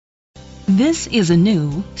This is a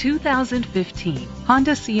new 2015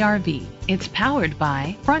 Honda CR-V. It's powered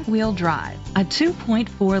by front-wheel drive, a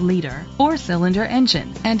 2.4-liter four-cylinder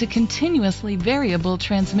engine, and a continuously variable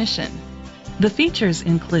transmission. The features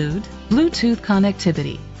include Bluetooth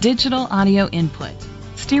connectivity, digital audio input,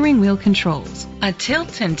 steering wheel controls, a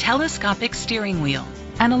tilt and telescopic steering wheel,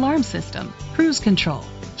 an alarm system, cruise control,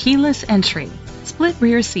 keyless entry, split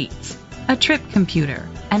rear seats, a trip computer,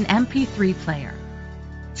 an MP3 player.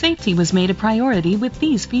 Safety was made a priority with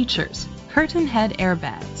these features: curtain head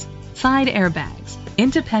airbags, side airbags,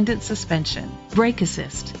 independent suspension, brake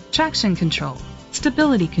assist, traction control,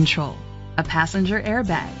 stability control, a passenger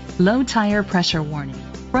airbag, low tire pressure warning,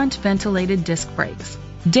 front ventilated disc brakes,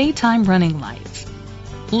 daytime running lights.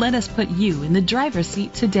 Let us put you in the driver's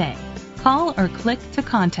seat today. Call or click to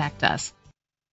contact us.